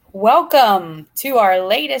Welcome to our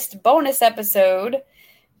latest bonus episode.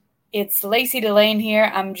 It's Lacey Delane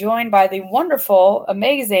here. I'm joined by the wonderful,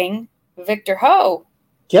 amazing Victor Ho.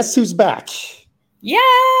 Guess who's back?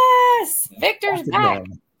 Yes! Victor's back.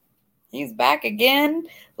 Again. He's back again.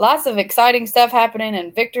 Lots of exciting stuff happening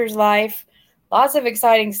in Victor's life. Lots of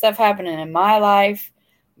exciting stuff happening in my life.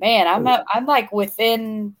 Man, I'm like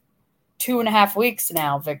within 2.5 weeks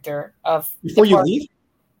now, Victor. Before you leave?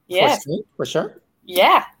 Yes. For sure?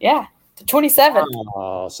 Yeah. The 27th.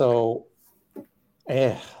 Oh, so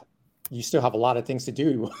you still have a lot of things to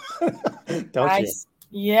do, don't you?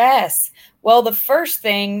 Yes. Well, the first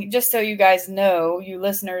thing, just so you guys know, you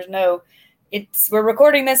listeners know, we're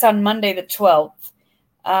recording this on Monday the 12th.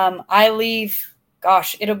 I leave,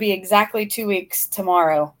 it'll be exactly 2 weeks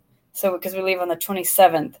tomorrow. So because we leave on the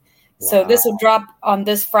 27th. Wow. So this will drop on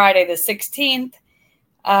this Friday the 16th.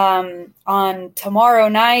 On tomorrow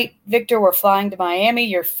night, Victor, we're flying to Miami,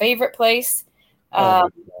 your favorite place. Oh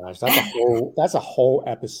my gosh, that's a whole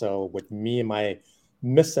episode with me and my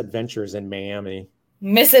misadventures in Miami.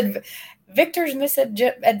 Victor's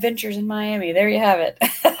misadventures in Miami. There you have it.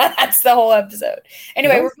 That's the whole episode.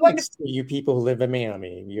 Anyway, we're going to you people who live in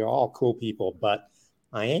Miami. You're all cool people, but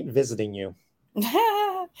I ain't visiting you.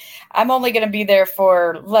 I'm only going to be there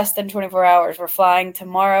for less than 24 hours. We're flying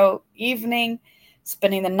tomorrow evening,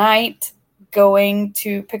 spending the night, going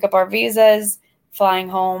to pick up our visas, flying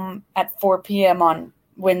home at 4 p.m. on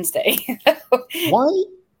Wednesday.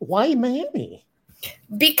 Why Miami?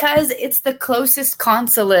 Because it's the closest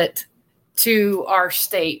consulate to our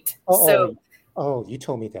state. Oh, you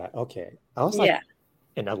told me that. Okay. I was like,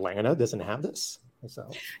 in Atlanta doesn't have this? So.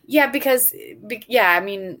 Yeah,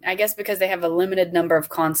 I guess because they have a limited number of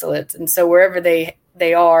consulates. And so wherever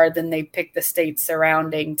they are, then they pick the states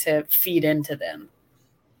surrounding to feed into them.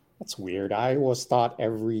 That's weird. I always thought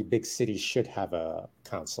every big city should have a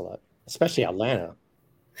consulate, especially Atlanta.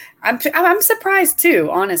 I'm surprised too,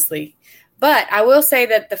 honestly. But I will say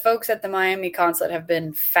that the folks at the Miami consulate have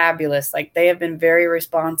been fabulous. Like, they have been very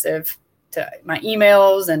responsive to my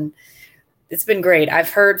emails, and it's been great. I've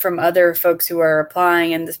heard from other folks who are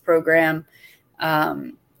applying in this program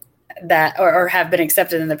that or have been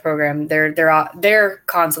accepted in the program. Their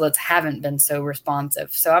consulates haven't been so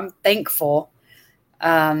responsive. So I'm thankful.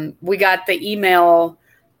 We got the email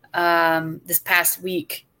this past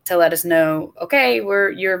week to let us know, okay,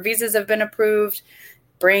 your visas have been approved.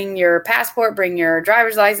 Bring your passport, bring your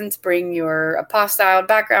driver's license, bring your apostille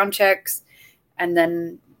background checks, and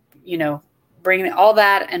then, bring all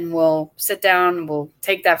that, and we'll sit down, we'll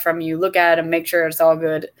take that from you, look at it, and make sure it's all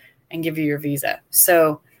good, and give you your visa.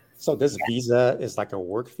 So this visa is like a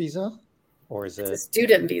work visa, or is it's a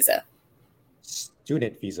student visa?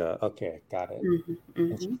 Student visa. Okay, got it.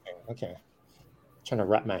 Mm-hmm. Okay, trying to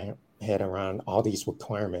wrap my head around all these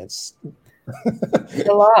requirements.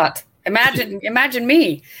 A lot. Imagine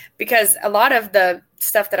me, because a lot of the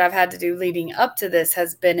stuff that I've had to do leading up to this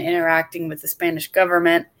has been interacting with the Spanish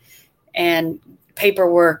government and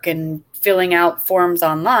paperwork and filling out forms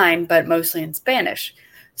online, but mostly in Spanish.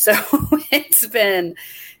 So it's been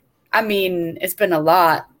a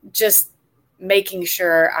lot, just making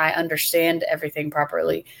sure I understand everything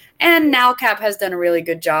properly. And NALCAP has done a really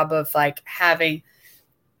good job of having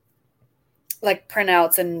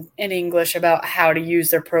printouts in English about how to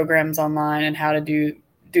use their programs online and how to do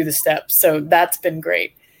the steps. So that's been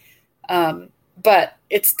great. But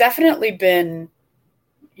it's definitely been,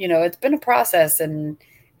 it's been a process, and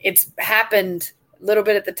it's happened a little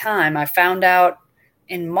bit at the time. I found out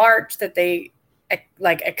in March that they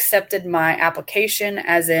accepted my application,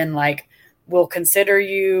 as in we'll consider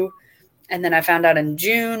you. And then I found out in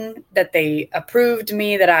June that they approved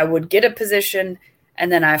me, that I would get a position.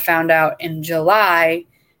 And then I found out in July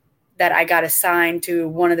that I got assigned to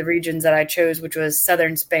one of the regions that I chose, which was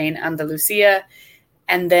southern Spain, Andalusia.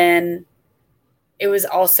 And then it was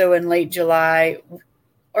also in late July,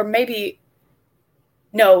 or it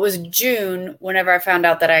was June, whenever I found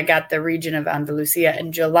out that I got the region of Andalusia.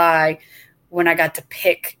 In July, when I got to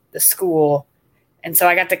pick the school. And so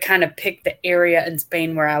I got to kind of pick the area in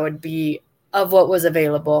Spain where I would be of what was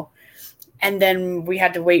available. And then we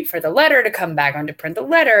had to wait for the letter to come back on to print the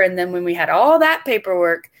letter. And then when we had all that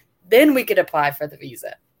paperwork, then we could apply for the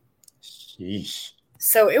visa. Sheesh.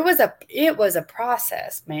 So it was a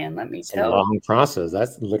process, man. Let me tell you. It's a long process.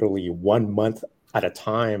 That's literally 1 month at a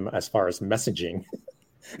time as far as messaging.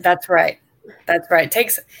 That's right.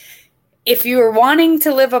 If you're wanting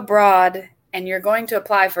to live abroad and you're going to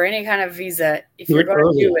apply for any kind of visa, if you're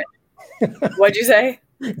going to do it, what'd you say?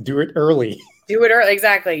 Do it early. Do it early.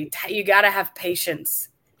 Exactly. You got to have patience.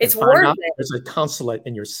 It's worth it. There's a consulate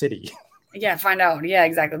in your city. Yeah, find out. Yeah,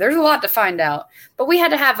 exactly. There's a lot to find out. But we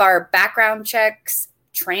had to have our background checks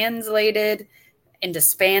translated into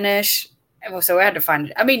Spanish. So I had to find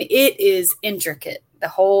it. I mean, it is intricate, the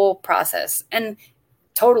whole process. And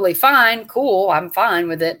totally fine, cool. I'm fine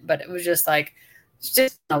with it. But it was just like, it's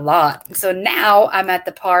just a lot. So now I'm at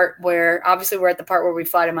the part where, obviously, we're at the part where we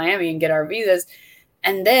fly to Miami and get our visas.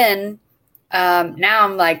 And then now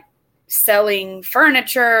I'm like selling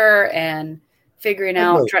furniture and figuring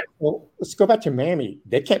out. Wait, well, let's go back to Miami.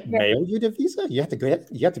 They can't mail you the visa. You have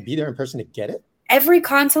to be there in person to get it. Every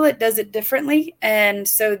consulate does it differently. And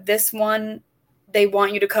so this one, they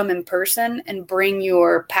want you to come in person and bring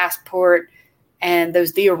your passport and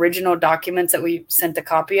the original documents that we sent a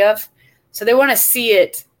copy of. So they want to see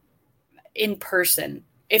it in person.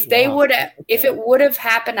 If they would, if it would have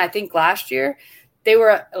happened, I think last year, they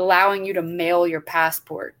were allowing you to mail your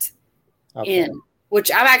passport in, which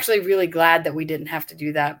I'm actually really glad that we didn't have to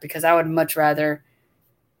do that, because I would much rather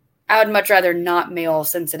not mail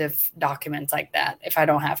sensitive documents like that if I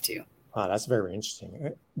don't have to. That's very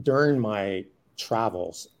interesting. During my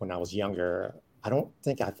travels when I was younger, I don't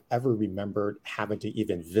think I've ever remembered having to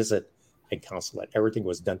even visit a consulate. Everything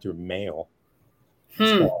was done through mail.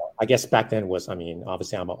 So I guess back then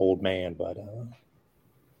obviously I'm an old man,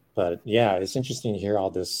 but yeah, it's interesting to hear all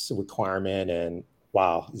this requirement, and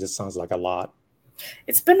wow, this sounds like a lot.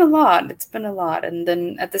 It's been a lot. And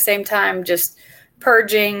then at the same time, just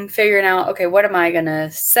purging, figuring out, okay, what am I going to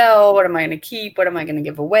sell? What am I going to keep? What am I going to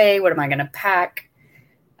give away? What am I going to pack?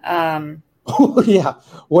 Oh, yeah.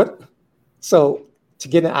 So to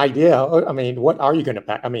get an idea, what are you going to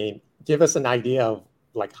pack? Give us an idea of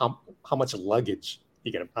like how much luggage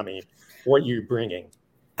you're going to, what you're bringing.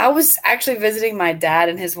 I was actually visiting my dad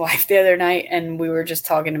and his wife the other night, and we were just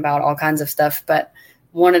talking about all kinds of stuff. But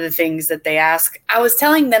one of the things that they ask, I was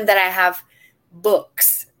telling them that I have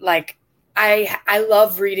books. Like I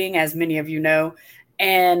love reading, as many of you know,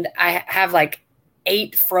 and I have like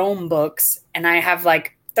 8 Fromm books, and I have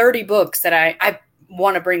like 30 books that I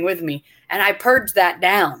want to bring with me. And I purged that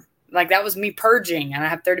down. Like that was me purging, and I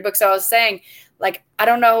have 30 books. So I was saying, like, I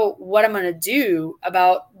don't know what I'm going to do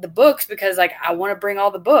about the books, because like I want to bring all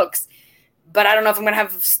the books, but I don't know if I'm going to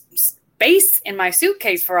have space in my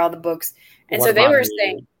suitcase for all the books. And so they were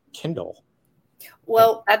saying Kindle.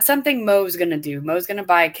 Well, that's something Mo's going to do. Mo's going to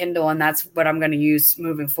buy a Kindle, and that's what I'm going to use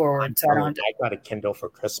moving forward. I got a Kindle for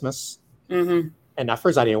Christmas. Mm-hmm. And at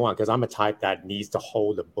first I didn't want, because I'm a type that needs to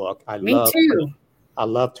hold a book. Me too. I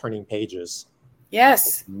love turning pages.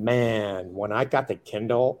 Yes. Man, when I got the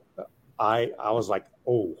Kindle, I was like,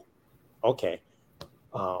 oh, okay.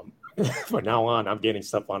 From now on, I'm getting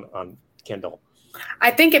stuff on Kindle.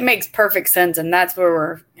 I think it makes perfect sense, and that's where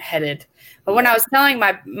we're headed. But when I was telling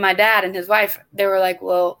my dad and his wife, they were like,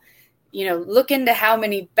 well, look into how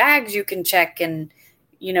many bags you can check, and,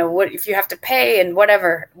 what if you have to pay and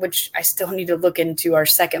whatever, which I still need to look into our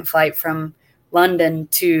second flight from London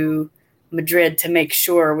to Madrid to make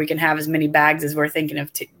sure we can have as many bags as we're thinking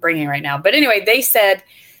of bringing right now. But anyway, they said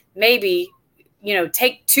maybe,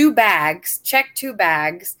 take 2 bags, check 2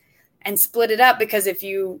 bags, and split it up, because if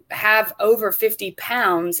you have over 50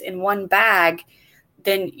 pounds in one bag,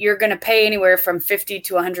 then you're going to pay anywhere from $50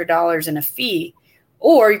 to $100 in a fee,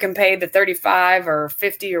 or you can pay the 35 or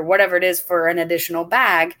 50 or whatever it is for an additional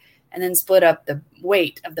bag, and then split up the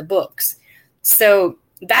weight of the books. So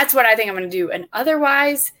that's what I think I'm going to do. And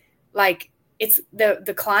otherwise, like, it's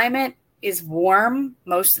the climate is warm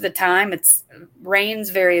most of the time. It's rains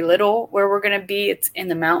very little where we're going to be. It's in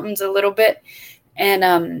the mountains a little bit.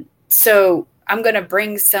 And, so I'm going to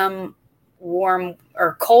bring some warm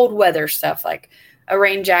or cold weather stuff, like a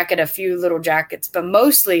rain jacket, a few little jackets, but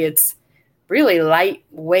mostly it's really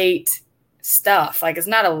lightweight stuff. Like, it's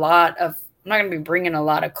not I'm not going to be bringing a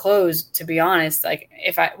lot of clothes, to be honest. Like,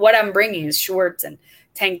 what I'm bringing is shorts and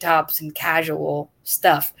tank tops and casual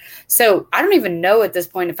stuff. So I don't even know at this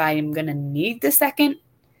point if I am going to need the second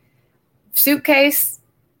suitcase.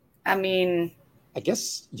 I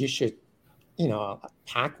guess you should,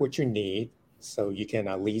 pack what you need so you can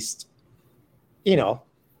at least,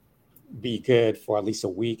 be good for at least a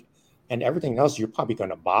week, and everything else you're probably going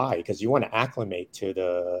to buy because you want to acclimate to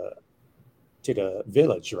the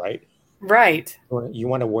village, right? Right. You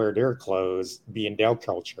want to wear their clothes, be in their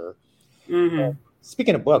culture. Mm-hmm.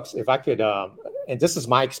 Speaking of books, if I could, and this is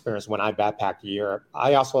my experience when I backpacked Europe,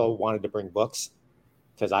 I also wanted to bring books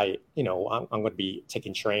because I'm going to be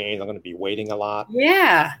taking trains. I'm going to be waiting a lot.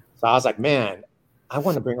 Yeah. So I was like, man, I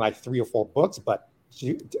want to bring like 3 or 4 books, but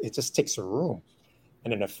it just takes a room.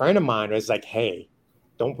 And then a friend of mine was like, hey,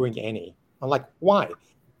 don't bring any. I'm like, why?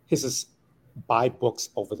 He says, buy books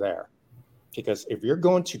over there. because if you're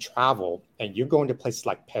going to travel and you're going to places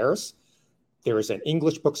like Paris, there is an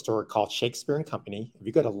English bookstore called Shakespeare and Company. If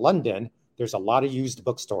you go to London, there's a lot of used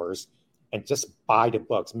bookstores, and just buy the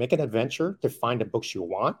books. Make an adventure to find the books you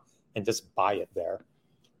want and just buy it there.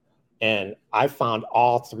 And I found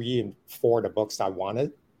all 3 and 4 of the books I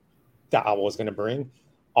wanted that I was going to bring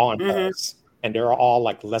on Paris. And they're all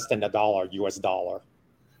like less than $1 US dollar.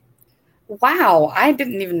 Wow, I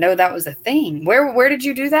didn't even know that was a thing. Where did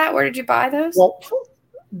you do that? Where did you buy those? Well,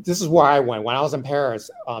 this is where I went. When I was in Paris,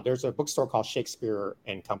 there's a bookstore called Shakespeare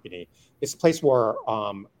and Company. It's a place where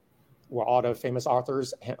all the famous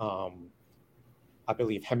authors, I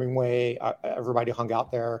believe Hemingway, everybody hung out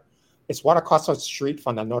there. It's right across the street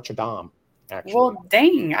from the Notre Dame, actually. Well,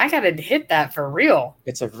 dang, I got to hit that for real.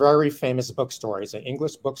 It's a very famous bookstore. It's an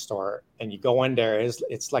English bookstore, and you go in there,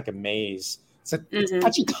 it's like a maze. It's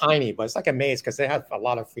actually tiny, but it's like a maze because they have a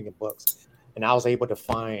lot of freaking books. And I was able to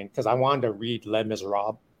find, because I wanted to read Les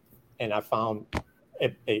Miserables, and I found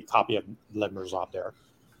a copy of Les Miserables there.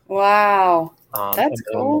 Wow, that's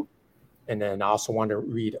cool. And then I also wanted to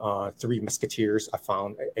read Three Musketeers. I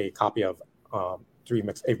found a copy of a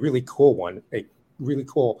really cool one, a really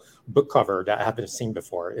cool book cover that I haven't seen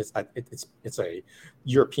before. It's a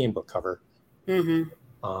European book cover. And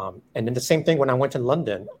then the same thing when I went to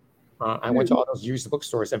London. I went to all those used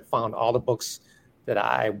bookstores and found all the books that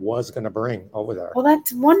I was going to bring over there. Well,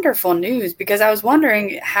 that's wonderful news, because I was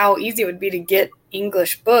wondering how easy it would be to get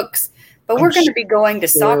English books. But we're going to be going to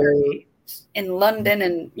soccer games in London,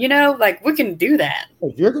 and, we can do that.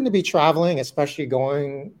 If you're going to be traveling, especially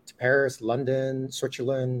going to Paris, London,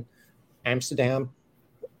 Switzerland, Amsterdam,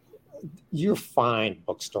 you'll find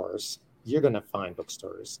bookstores. You're going to find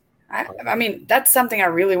bookstores. I mean, that's something I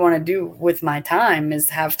really want to do with my time, is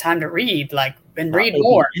have time to read, and read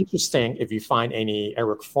more. Interesting if you find any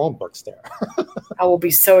Eric Fromm books there. I will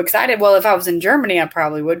be so excited. Well, if I was in Germany, I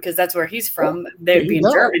probably would, because that's where he's from. They'd be in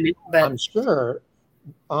Germany. But I'm sure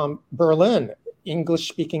Berlin,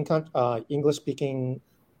 English-speaking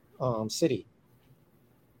city.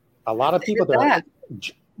 A lot of people there.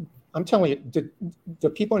 I'm telling you, the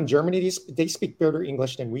people in Germany, they speak better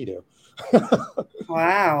English than we do.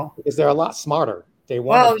 Wow. Because they're a lot smarter. They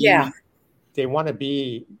want to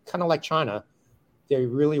be kind of like China. They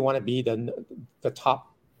really want to be the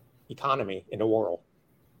top economy in the world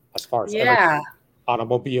as far as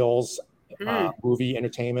automobiles, movie,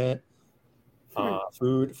 entertainment,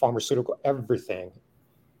 food, pharmaceutical, everything.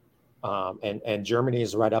 And Germany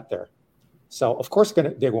is right up there. So, of course,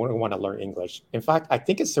 they're going to want to learn English. In fact, I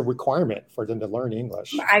think it's a requirement for them to learn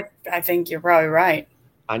English. I think you're probably right.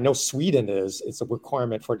 I know Sweden it's a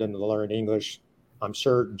requirement for them to learn English. I'm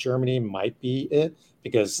sure Germany might be it,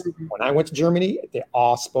 because when I went to Germany, they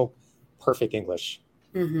all spoke perfect English.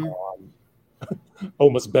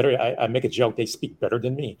 Almost better. I make a joke, they speak better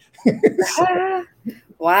than me.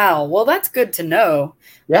 Wow. Well, that's good to know.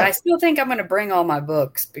 Yeah. But I still think I'm going to bring all my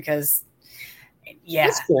books, because,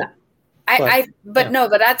 That's cool.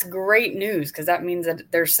 But that's great news, because that means that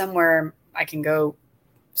there's somewhere I can go,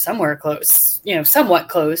 somewhere close, somewhat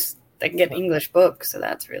close, that can get English books. So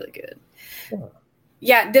that's really good. Sure.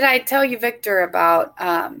 Yeah. Did I tell you, Victor, about,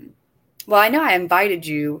 well, I know I invited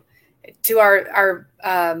you to our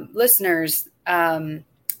listeners. I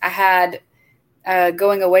had a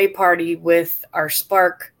going away party with our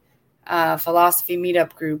Spark philosophy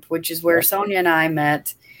meetup group, which is where Sonia and I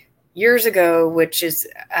met years ago, which is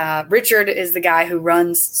Richard is the guy who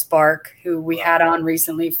runs Spark, who we had on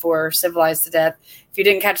recently for Civilized to Death. If you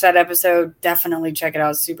didn't catch that episode, definitely check it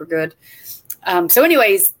out. It's super good. So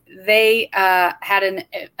anyways, they had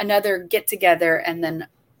another get together, and then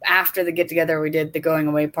after the get together, we did the going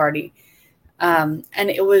away party. And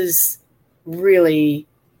it was really,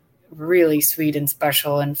 really sweet and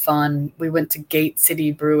special and fun. We went to Gate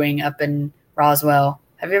City Brewing up in Roswell.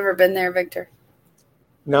 Have you ever been there, Victor?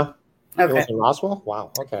 No. Okay. It was in Roswell?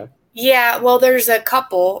 Wow. Okay. Yeah. Well, there's a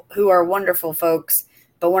couple who are wonderful folks,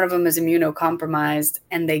 but one of them is immunocompromised,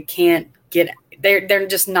 and they can't they're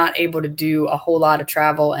just not able to do a whole lot of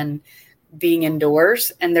travel and being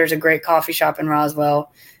indoors. And there's a great coffee shop in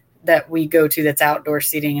Roswell that we go to that's outdoor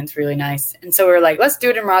seating, and it's really nice. And so we're like, let's do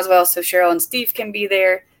it in Roswell so Cheryl and Steve can be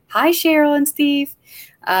there. Hi, Cheryl and Steve.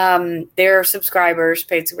 They're subscribers,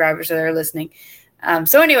 paid subscribers, so they're listening.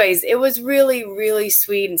 So anyways, it was really, really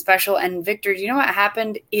sweet and special. And Victor, do you know what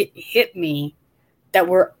happened? It hit me that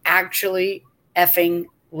we're actually effing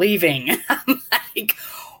leaving. I'm like,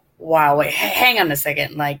 wow, wait, hang on a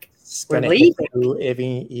second. Like, we're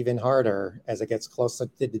leaving. Even harder as it gets closer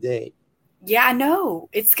to the date. Yeah, I know.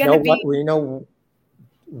 It's going to be. We know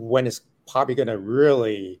when it's probably going to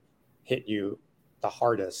really hit you the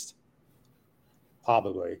hardest.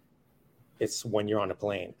 probably. It's when you're on a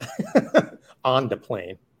plane, on the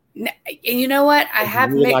plane. And you know what? I have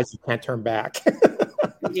you realize you can't turn back.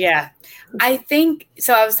 Yeah, I think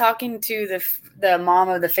so. I was talking to the mom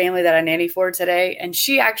of the family that I nanny for today, and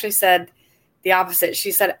she actually said the opposite.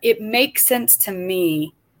 She said, it makes sense to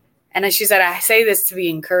me. And then she said, I say this to be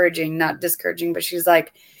encouraging, not discouraging, but she's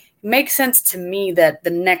like, it makes sense to me that the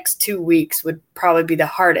next 2 weeks would probably be the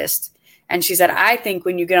hardest. And she said, I think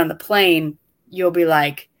when you get on the plane, you'll be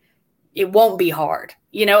like, it won't be hard,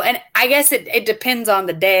 and I guess it depends on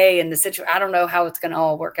the day and the situation. I don't know how it's going to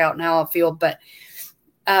all work out and how I'll feel, but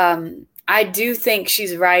I do think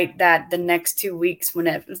she's right that the next 2 weeks, when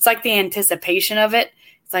it's like the anticipation of it,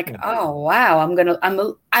 it's like, oh wow,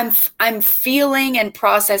 I'm feeling and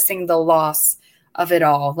processing the loss of it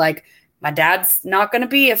all. Like my dad's not going to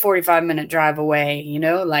be a 45-minute drive away,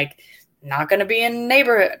 like not going to be in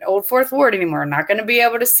neighborhood, Old Fourth Ward anymore. Not going to be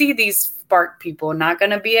able to see these Spark people. Not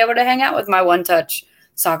going to be able to hang out with my One Touch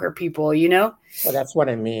soccer people. Well, that's what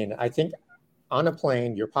I mean. I think on a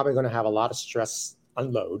plane, you're probably going to have a lot of stress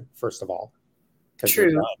unload, first of all.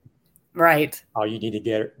 True. Right. All you need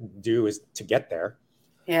to do is to get there.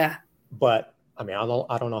 Yeah. But I mean, I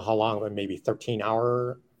don't know how long, but maybe 13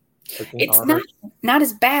 hours. It's not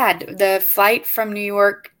as bad. The flight from New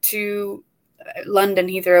York to London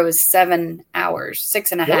Heathrow is 7 hours,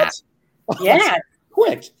 6.5. Yeah.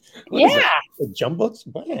 Quick. Yeah. The jumbo,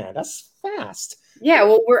 man, that's fast. Yeah,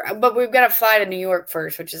 well, we've got to fly to New York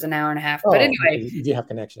first, which is an hour and a half. But anyway, you do have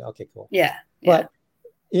connection. Okay, cool. Yeah. But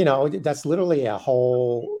that's literally a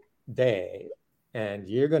whole day, and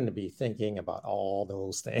you're going to be thinking about all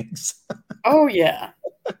those things. Oh yeah.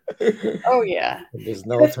 Oh yeah. There's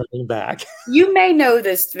no turning back. You may know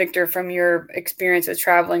this, Victor, from your experience with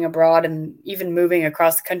traveling abroad and even moving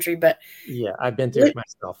across the country, but yeah, I've been through it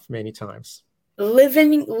myself many times.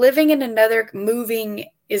 Moving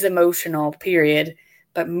is emotional, period.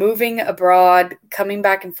 But moving abroad, coming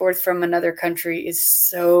back and forth from another country is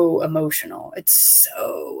so emotional. It's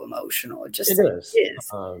so emotional. It is.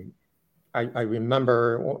 I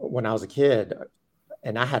remember when I was a kid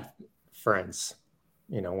and I had friends.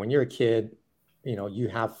 When you're a kid, you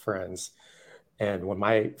have friends. And when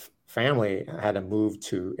my family had to move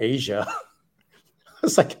to Asia, I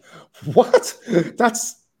was like, what?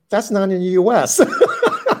 That's not in the US.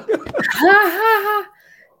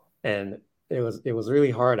 And it was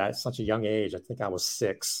really hard at such a young age. I think I was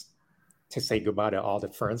 6 to say goodbye to all the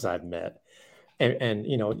friends I'd met. And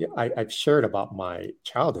I've shared about my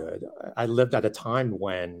childhood. I lived at a time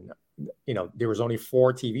when, there was only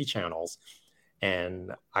 4 TV channels,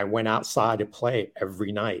 and I went outside to play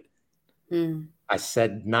every night. I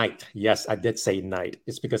said night. Yes, I did say night.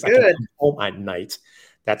 It's because I can come home at night.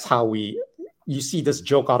 That's how you see this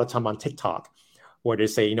joke all the time on TikTok where they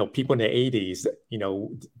say, people in the 80s,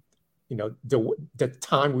 the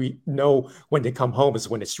time we know when they come home is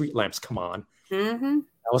when the street lamps come on. Mm-hmm.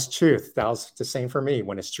 That was truth. That was the same for me.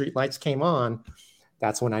 When the street lights came on,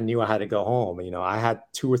 that's when I knew I had to go home. I had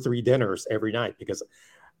 2 or 3 dinners every night because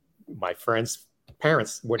my friends'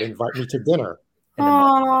 parents would invite me to dinner.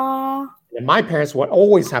 And my parents would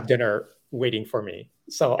always have dinner waiting for me.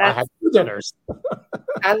 So I had 2 dinners.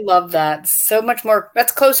 I love that. So much more.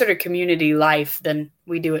 That's closer to community life than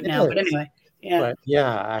we do it now. But anyway, yeah. But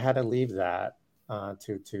yeah, I had to leave that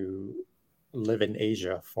to live in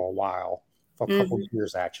Asia for a while, for a couple of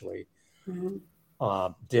years actually. Mm-hmm.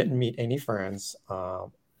 Didn't meet any friends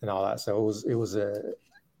and all that. So it was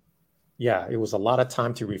a lot of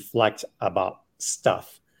time to reflect about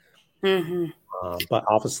stuff. Mm-hmm. But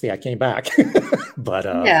obviously I came back. But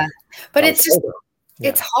it's just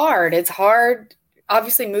it's hard. It's hard.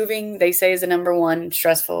 Obviously, moving, they say, is the number one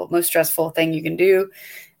most stressful thing you can do.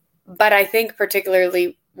 But I think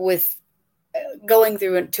particularly with going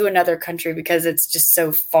to another country, because it's just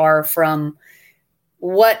so far from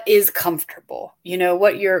what is comfortable,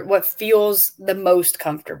 what feels the most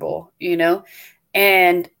comfortable,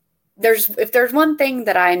 and if there's one thing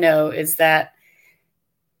that I know is that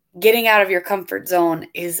getting out of your comfort zone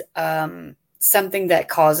is something that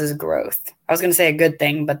causes growth. I was going to say a good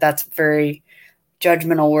thing, but that's very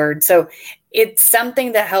judgmental word. So it's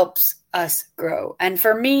something that helps us grow. And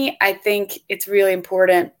for me, I think it's really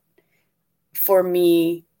important for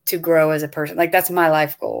me to grow as a person. Like that's my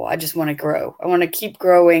life goal. I just want to grow. I want to keep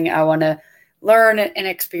growing. I want to learn and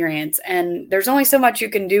experience. And there's only so much you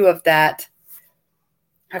can do of that.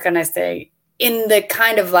 How can I say, in the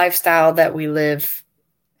kind of lifestyle that we live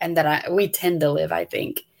and that we tend to live, I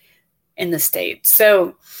think, in the States.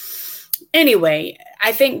 So anyway,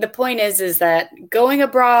 I think the point is that going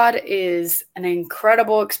abroad is an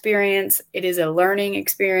incredible experience. It is a learning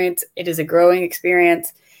experience. It is a growing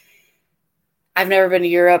experience. I've never been to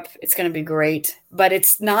Europe. It's going to be great, but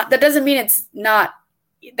that doesn't mean it's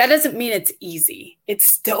easy.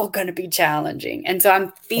 It's still going to be challenging. And so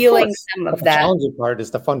I'm feeling some of the that. challenging part is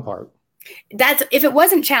the fun part. If it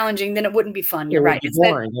wasn't challenging, then it wouldn't be fun. You're right. It's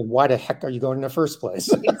boring. And why the heck are you going in the first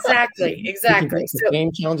place? Exactly. The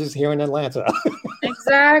same challenges here in Atlanta.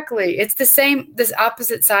 Exactly. It's this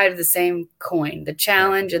opposite side of the same coin, the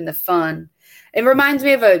challenge and the fun. It reminds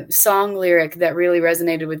me of a song lyric that really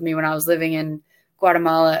resonated with me when I was living in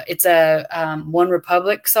Guatemala. It's a One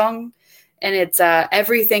Republic song, and it's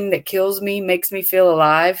everything that kills me makes me feel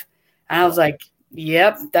alive. And I was like,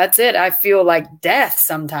 yep, that's it. I feel like death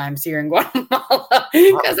sometimes here in Guatemala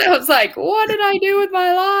because I was like, what did I do with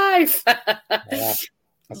my life?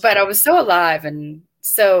 But I was so alive. And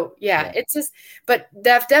so, it's just, but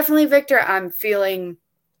definitely, Victor, I'm feeling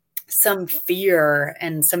some fear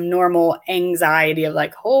and some normal anxiety of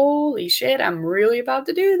like, holy shit, I'm really about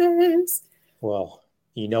to do this. Well,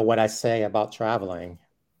 you know what I say about traveling.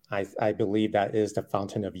 I believe that is the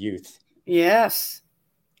fountain of youth. Yes.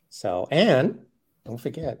 So, and don't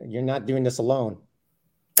forget, you're not doing this alone.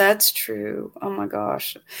 That's true. Oh my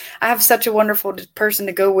gosh. I have such a wonderful person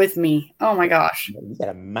to go with me. Oh my gosh. You got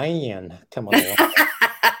a man coming along.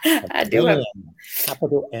 I do have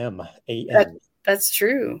capital M-A-N. That's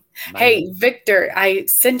true. Hey, Victor, I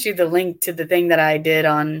sent you the link to the thing that I did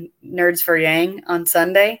on Nerds for Yang on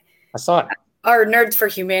Sunday. I saw it. Or Nerds for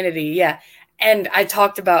Humanity, yeah. And I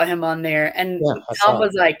talked about him on there. And Tom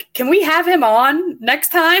was like, can we have him on next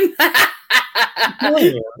time?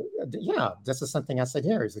 Yeah, this is something I said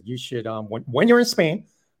here is that you should, when you're in Spain,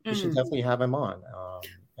 you should definitely have him on.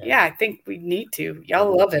 Yeah, I think we need to.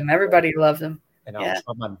 Y'all love him. Everybody loves him. And I'll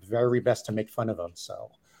try my very best to make fun of him.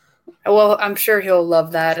 So, well, I'm sure he'll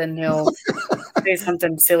love that, and he'll say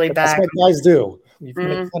something silly back. That's what guys do. We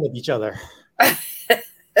make fun of each other.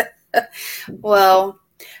 Well,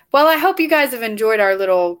 I hope you guys have enjoyed our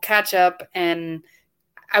little catch up, and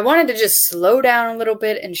I wanted to just slow down a little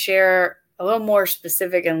bit and share a little more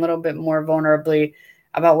specific and a little bit more vulnerably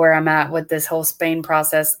about where I'm at with this whole Spain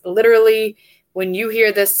process. Literally, when you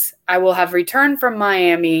hear this, I will have returned from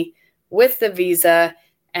Miami with the visa,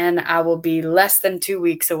 and I will be less than 2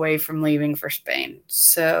 weeks away from leaving for Spain.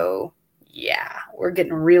 So, yeah, we're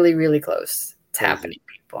getting really, really close. It's happening,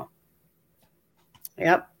 people.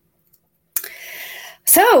 Yep.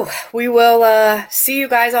 So we will see you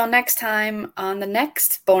guys all next time on the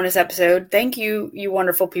next bonus episode. Thank you, you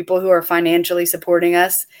wonderful people who are financially supporting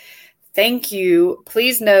us. Thank you.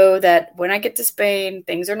 Please know that when I get to Spain,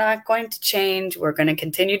 things are not going to change. We're going to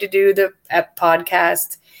continue to do the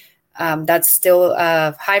podcast. That's still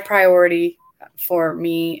a high priority for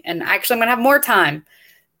me. And actually, I'm going to have more time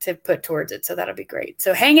to put towards it. So that'll be great.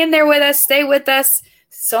 So hang in there with us. Stay with us.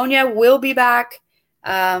 Sonia will be back.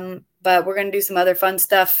 But we're going to do some other fun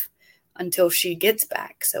stuff until she gets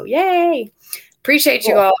back. So yay. Appreciate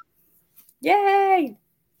you all. Yay.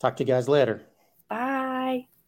 Talk to you guys later.